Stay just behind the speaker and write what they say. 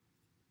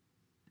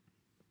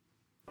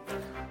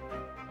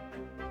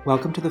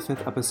Welcome to the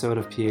 5th episode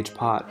of PH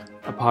Pod,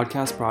 a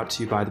podcast brought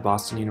to you by the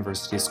Boston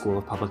University School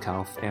of Public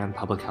Health and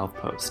Public Health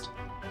Post.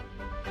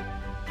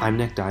 I'm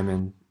Nick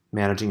Diamond,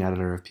 managing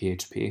editor of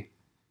PHP.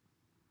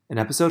 In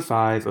episode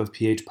 5 of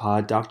PH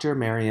Pod, Dr.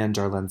 Marianne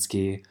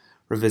Jarlenski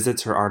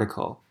revisits her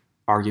article,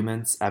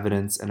 Arguments,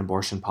 Evidence, and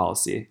Abortion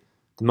Policy,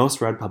 the most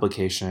read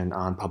publication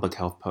on Public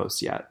Health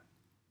Post yet.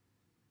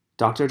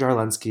 Dr.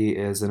 Jarlenski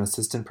is an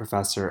assistant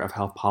professor of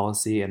health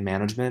policy and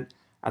management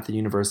at the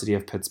University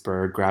of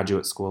Pittsburgh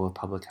Graduate School of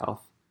Public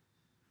Health.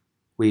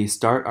 We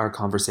start our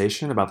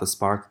conversation about the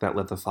spark that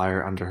lit the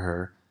fire under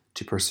her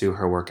to pursue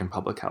her work in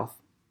public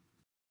health.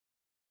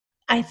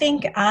 I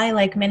think I,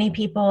 like many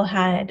people,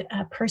 had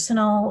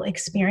personal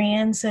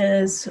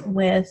experiences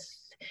with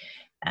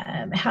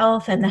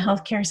health and the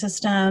healthcare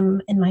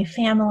system in my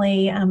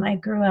family. I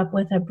grew up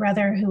with a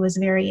brother who was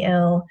very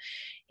ill,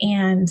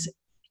 and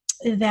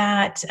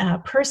that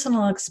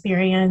personal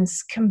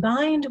experience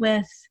combined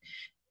with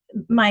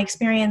my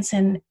experience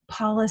in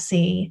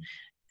policy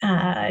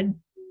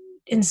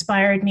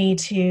inspired me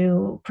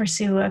to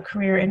pursue a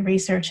career in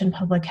research in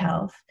public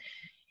health.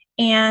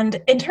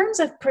 And in terms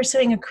of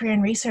pursuing a career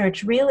in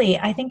research, really,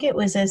 I think it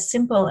was as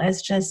simple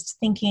as just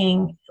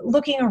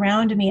looking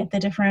around me at the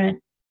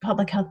different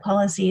public health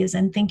policies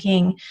and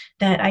thinking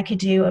that I could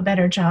do a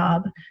better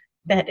job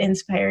that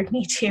inspired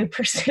me to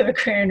pursue a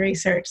career in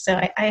research. So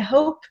I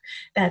hope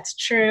that's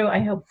true. I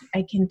hope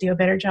I can do a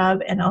better job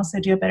and also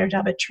do a better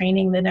job at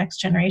training the next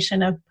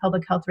generation of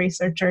public health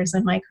researchers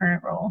in my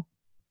current role.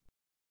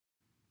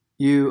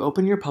 You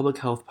open your Public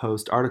Health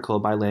Post article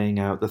by laying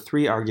out the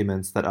 3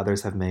 arguments that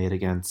others have made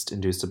against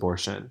induced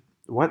abortion.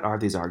 What are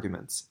these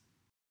arguments?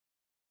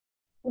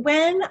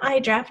 When I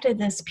drafted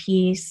this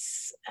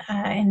piece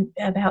in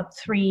about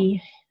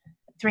three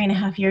and a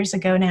half years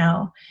ago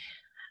now,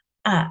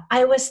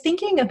 I was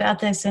thinking about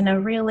this in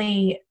a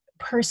really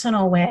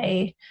personal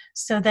way.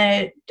 So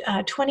the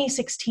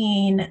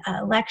 2016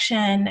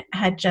 election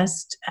had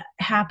just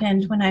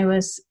happened when I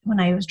was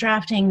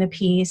drafting the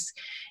piece,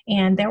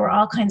 and there were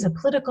all kinds of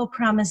political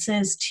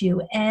promises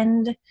to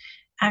end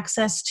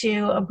access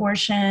to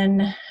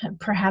abortion,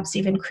 perhaps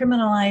even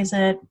criminalize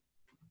it.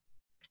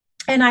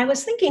 And I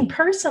was thinking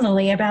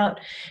personally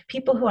about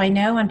people who I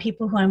know and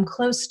people who I'm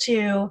close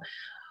to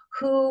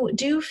who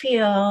do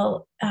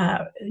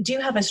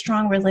have a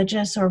strong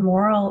religious or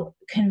moral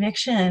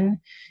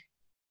conviction,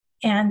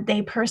 and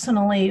they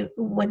personally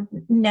would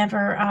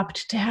never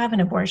opt to have an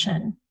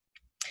abortion.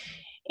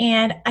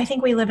 And I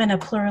think we live in a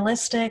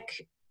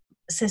pluralistic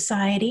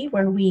society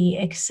where we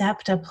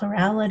accept a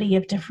plurality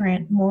of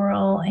different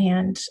moral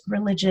and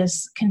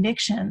religious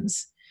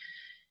convictions.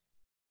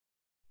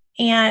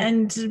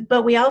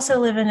 But we also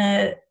live in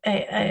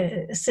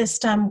a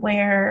system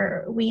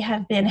where we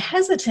have been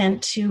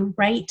hesitant to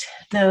write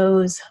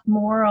those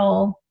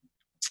moral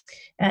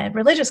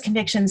religious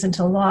convictions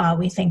into law.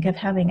 We think of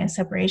having a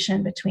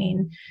separation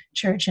between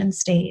church and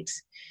state.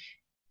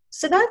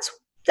 So that's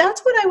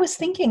what I was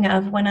thinking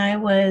of when I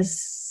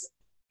was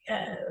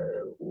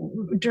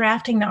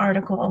drafting the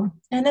article.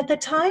 And at the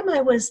time,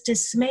 I was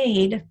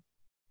dismayed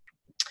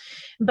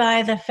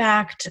by the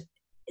fact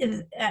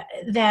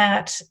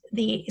that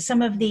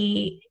some of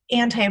the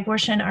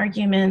anti-abortion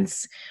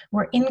arguments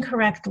were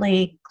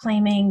incorrectly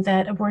claiming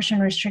that abortion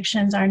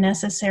restrictions are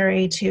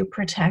necessary to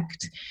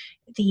protect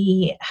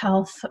the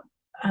health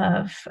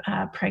of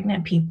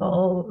pregnant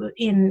people,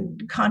 in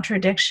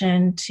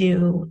contradiction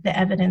to the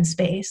evidence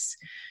base.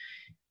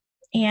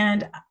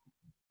 And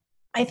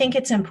I think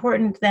it's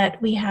important that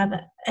we have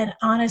an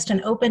honest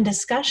and open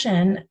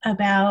discussion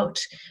about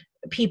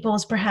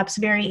people's perhaps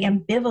very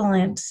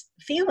ambivalent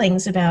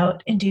feelings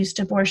about induced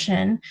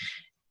abortion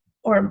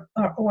or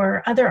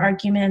other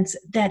arguments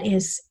that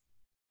is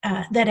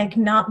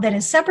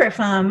separate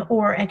from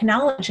or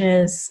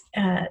acknowledges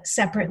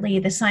separately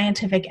the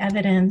scientific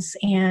evidence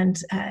and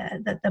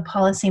the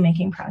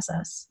policymaking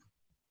process.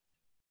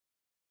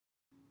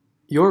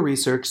 Your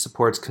research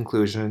supports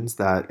conclusions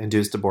that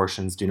induced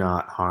abortions do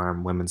not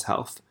harm women's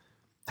health.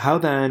 How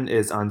then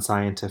is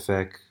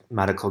unscientific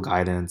medical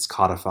guidance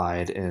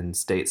codified in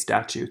state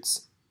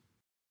statutes?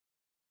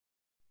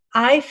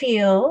 I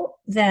feel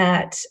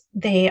that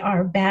they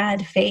are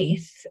bad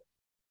faith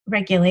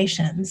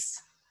regulations.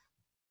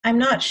 I'm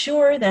not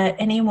sure that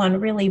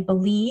anyone really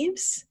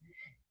believes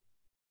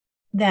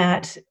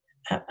that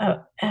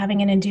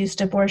having an induced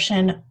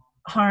abortion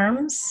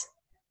harms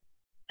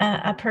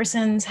a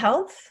person's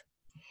health.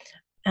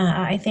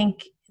 I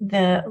think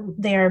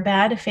they are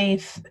bad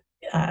faith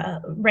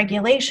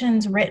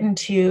regulations written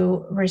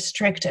to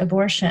restrict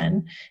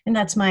abortion, and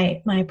that's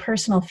my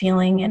personal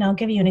feeling. And I'll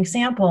give you an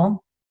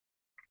example.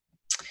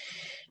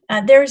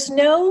 There's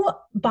no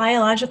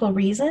biological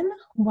reason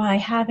why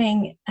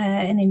having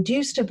an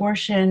induced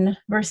abortion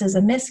versus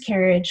a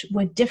miscarriage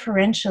would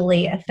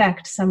differentially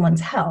affect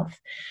someone's health,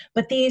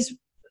 but these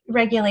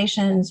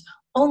regulations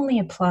only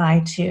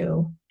apply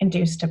to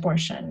induced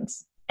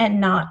abortions and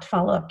not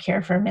follow-up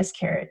care for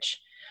miscarriage.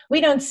 We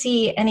don't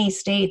see any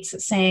states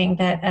saying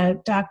that a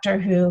doctor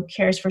who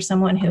cares for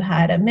someone who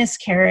had a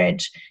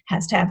miscarriage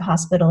has to have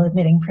hospital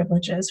admitting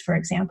privileges, for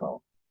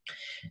example.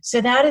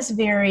 So that is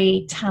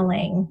very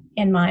telling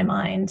in my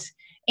mind.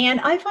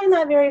 And I find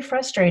that very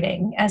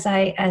frustrating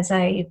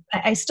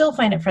I still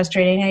find it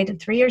frustrating. I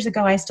did 3 years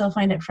ago. I still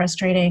find it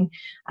frustrating.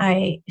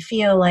 I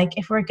feel like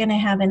if we're going to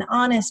have an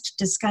honest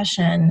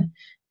discussion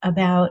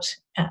about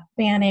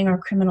banning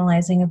or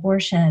criminalizing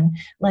abortion,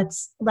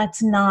 let's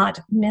not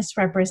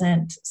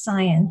misrepresent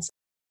science.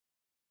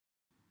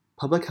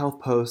 Public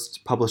Health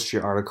Post published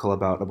your article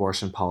about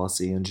abortion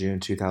policy in June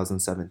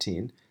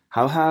 2017.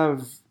 How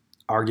have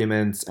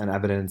arguments and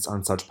evidence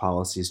on such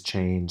policies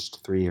changed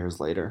 3 years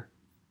later?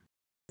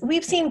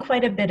 We've seen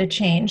quite a bit of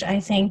change,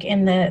 I think,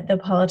 in the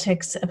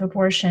politics of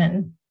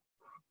abortion,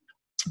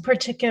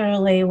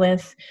 particularly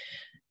with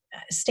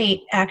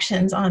state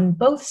actions on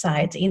both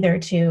sides, either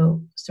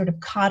to sort of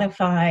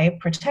codify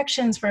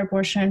protections for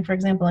abortion, for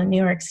example, in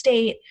New York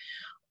State,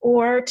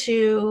 or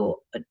to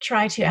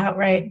try to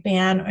outright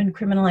ban and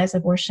criminalize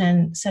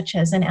abortion, such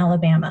as in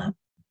Alabama.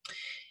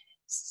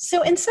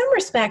 So in some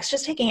respects,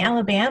 just taking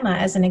Alabama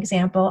as an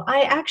example,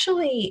 I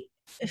actually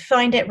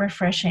find it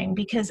refreshing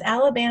because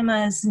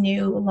Alabama's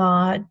new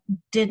law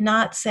did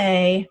not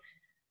say,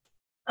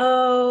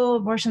 oh,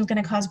 abortion is going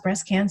to cause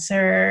breast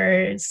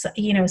cancer,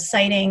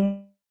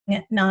 citing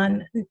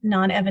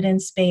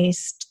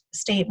non-evidence-based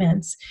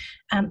statements.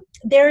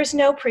 There is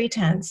no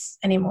pretense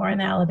anymore in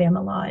the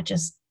Alabama law.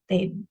 It's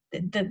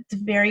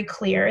very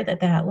clear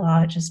that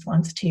law just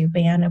wants to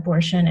ban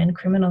abortion and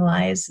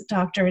criminalize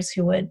doctors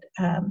who would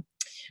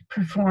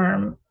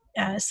perform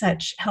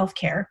such health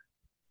care.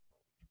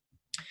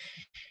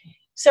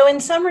 So in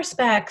some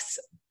respects,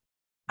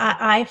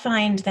 I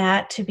find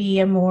that to be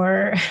a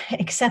more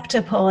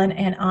acceptable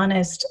and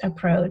honest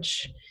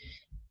approach.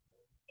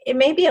 It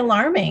may be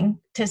alarming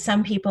to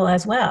some people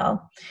as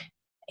well.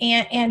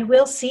 And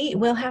we'll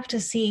have to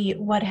see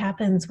what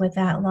happens with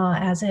that law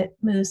as it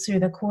moves through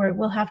the court.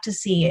 We'll have to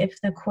see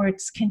if the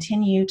courts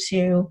continue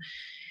to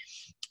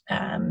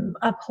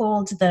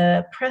uphold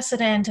the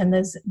precedent and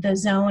the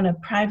zone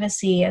of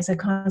privacy as a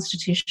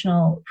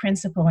constitutional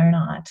principle or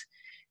not.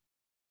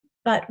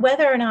 But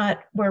whether or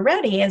not we're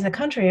ready as a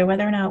country, or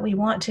whether or not we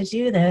want to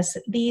do this,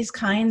 these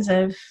kinds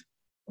of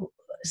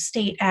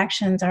state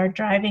actions are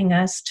driving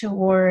us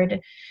toward,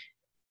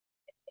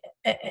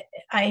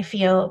 I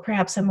feel,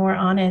 perhaps a more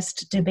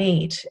honest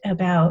debate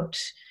about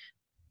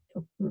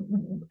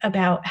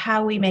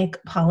how we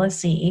make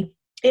policy,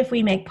 if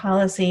we make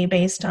policy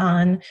based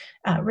on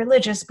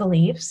religious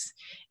beliefs,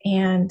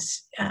 and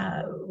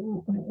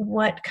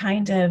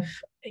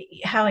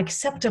how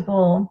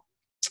acceptable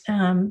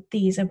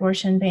these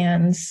abortion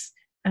bans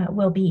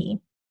will be.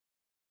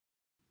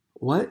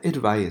 What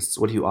advice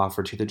would you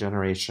offer to the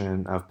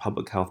generation of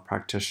public health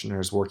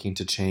practitioners working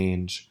to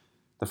change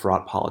the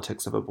fraught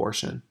politics of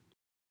abortion?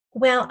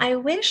 Well, I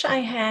wish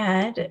I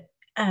had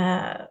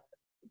a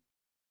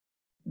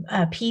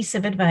piece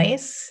of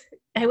advice.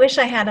 I wish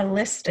I had a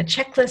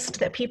checklist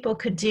that people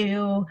could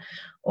do,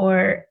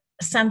 or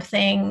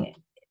something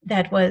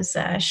that was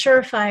a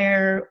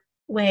surefire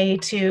way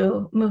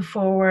to move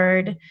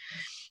forward.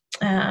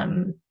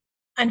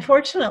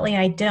 Unfortunately,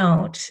 I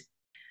don't.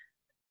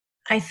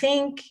 I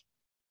think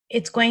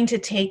it's going to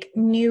take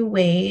new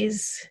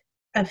ways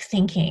of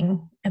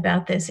thinking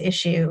about this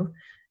issue,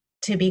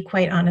 to be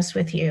quite honest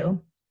with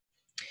you.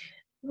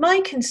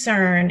 My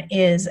concern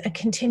is a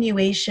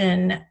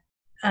continuation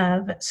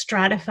of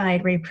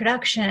stratified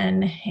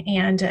reproduction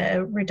and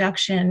a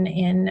reduction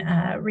in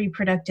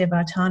reproductive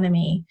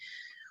autonomy,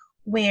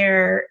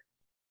 where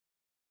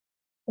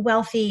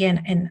wealthy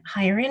and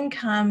higher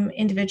income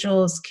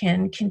individuals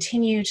can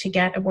continue to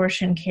get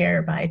abortion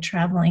care by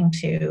traveling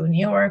to New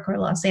York or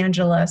Los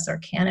Angeles or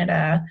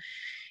Canada,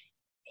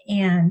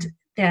 and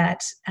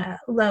that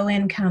low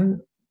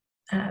income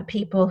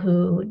people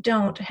who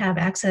don't have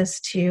access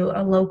to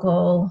a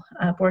local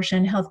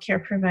abortion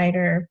healthcare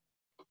provider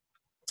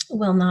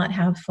will not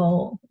have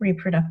full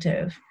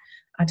reproductive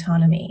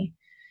autonomy.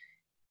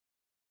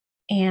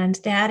 And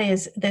that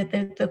is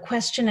the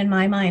question in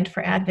my mind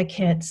for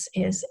advocates,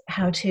 is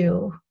how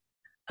to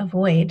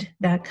avoid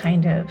that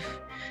kind of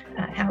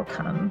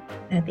outcome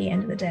at the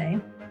end of the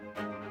day.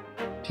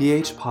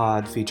 PH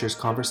Pod features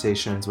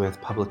conversations with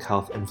public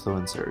health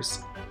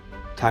influencers,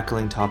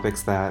 tackling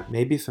topics that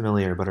may be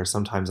familiar but are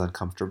sometimes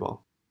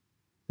uncomfortable.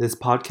 This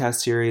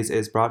podcast series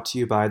is brought to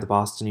you by the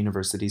Boston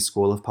University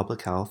School of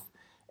Public Health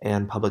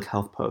and Public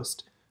Health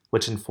Post,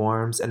 which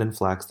informs and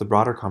inflects the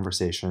broader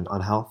conversation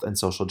on health and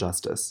social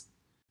justice.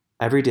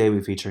 Every day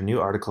we feature new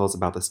articles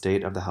about the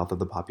state of the health of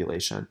the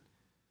population.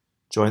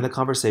 Join the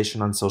conversation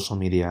on social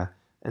media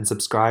and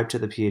subscribe to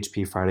the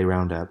PHP Friday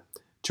Roundup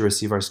to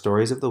receive our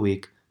stories of the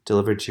week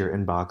delivered to your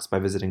inbox by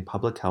visiting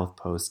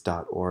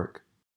publichealthpost.org.